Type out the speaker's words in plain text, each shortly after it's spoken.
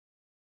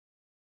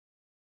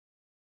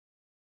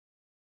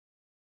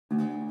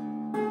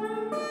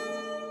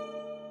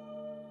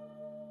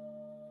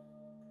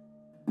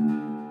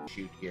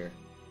shoot here.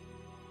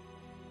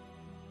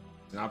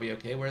 Is Nabi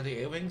okay? Where are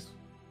the A-Wings?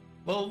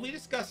 Well, we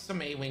discussed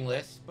some A-Wing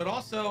lists, but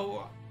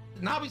also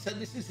Nabi said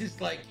this is his,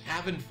 like,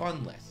 having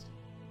fun list.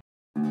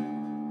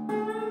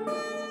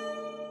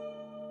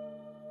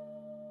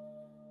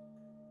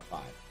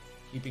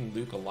 Keeping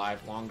Luke alive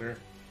longer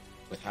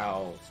with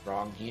how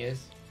strong he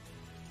is,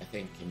 I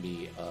think can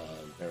be a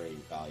very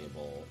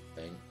valuable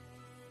thing.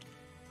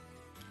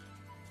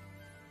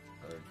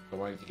 We're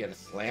going to get a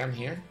slam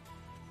here.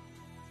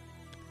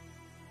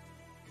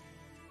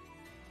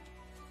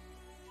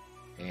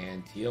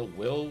 And Teal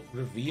will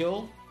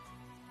reveal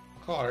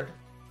a card.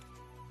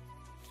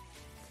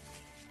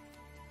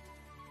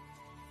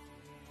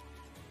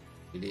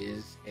 It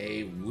is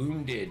a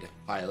wounded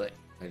pilot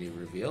that he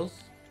reveals.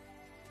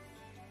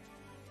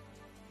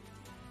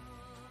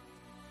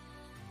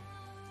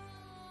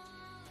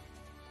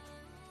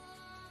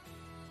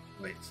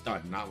 Wait,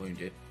 stunned, not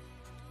wounded.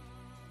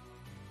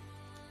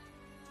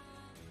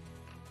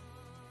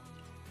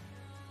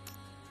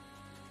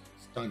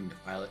 Stunned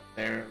pilot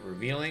there,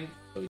 revealing.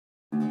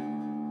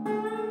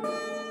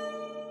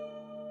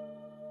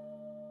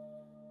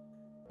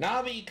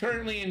 Navi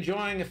currently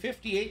enjoying a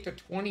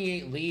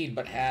 58-28 lead,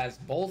 but has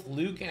both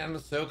Luke and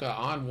Ahsoka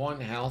on 1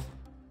 health.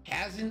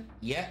 Hasn't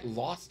yet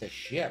lost a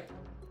ship.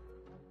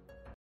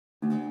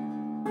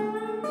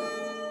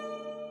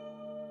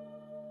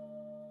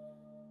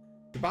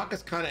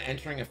 Chewbacca's kind of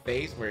entering a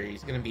phase where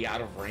he's going to be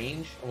out of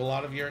range of a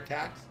lot of your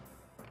attacks.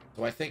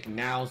 So I think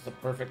now's the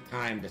perfect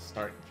time to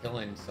start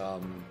killing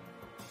some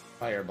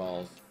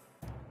fireballs.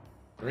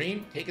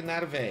 Green, taking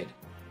that evade.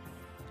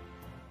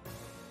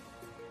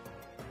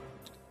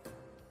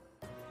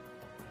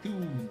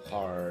 Too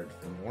hard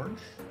from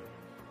Orange.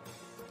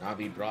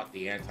 Navi brought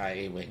the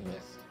anti-A-Wing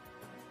list.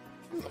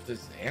 I don't know if this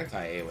is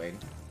anti-A-Wing.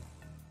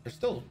 They're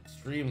still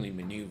extremely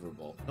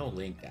maneuverable. No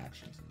linked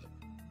actions.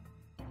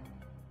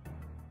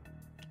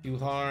 Too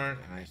hard,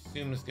 and I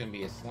assume it's going to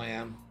be a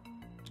slam.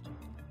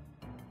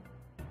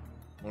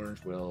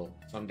 Orange will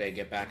someday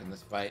get back in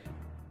this fight.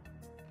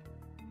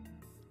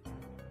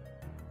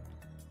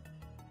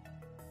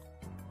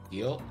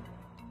 Teal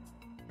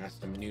has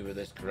to maneuver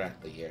this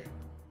correctly here.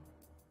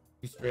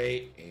 Too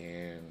straight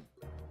and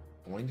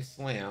going to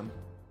slam.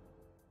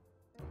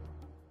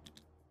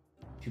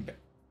 Too bad.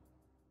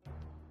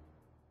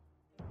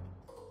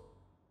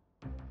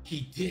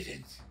 He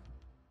didn't.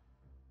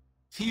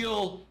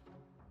 Teal.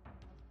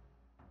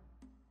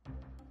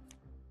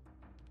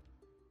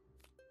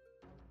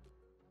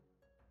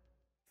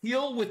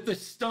 Teal with the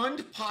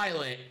stunned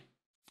pilot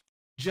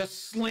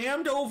just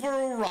slammed over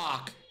a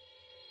rock,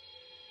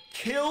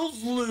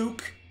 kills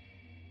Luke,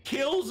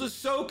 kills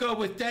Ahsoka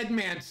with Dead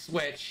Man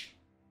Switch.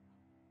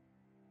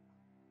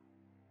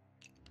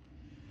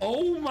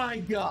 Oh my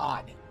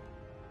god.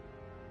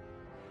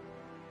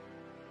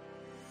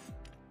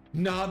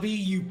 Navi,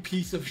 you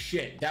piece of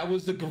shit. That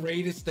was the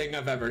greatest thing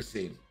I've ever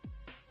seen.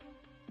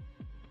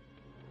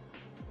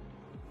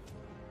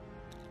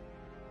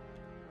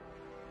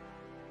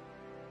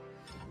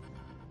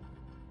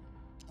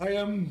 I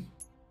am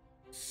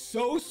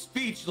so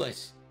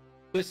speechless.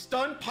 The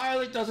stunned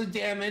pilot doesn't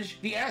damage.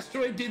 The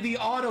asteroid did the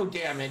auto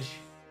damage.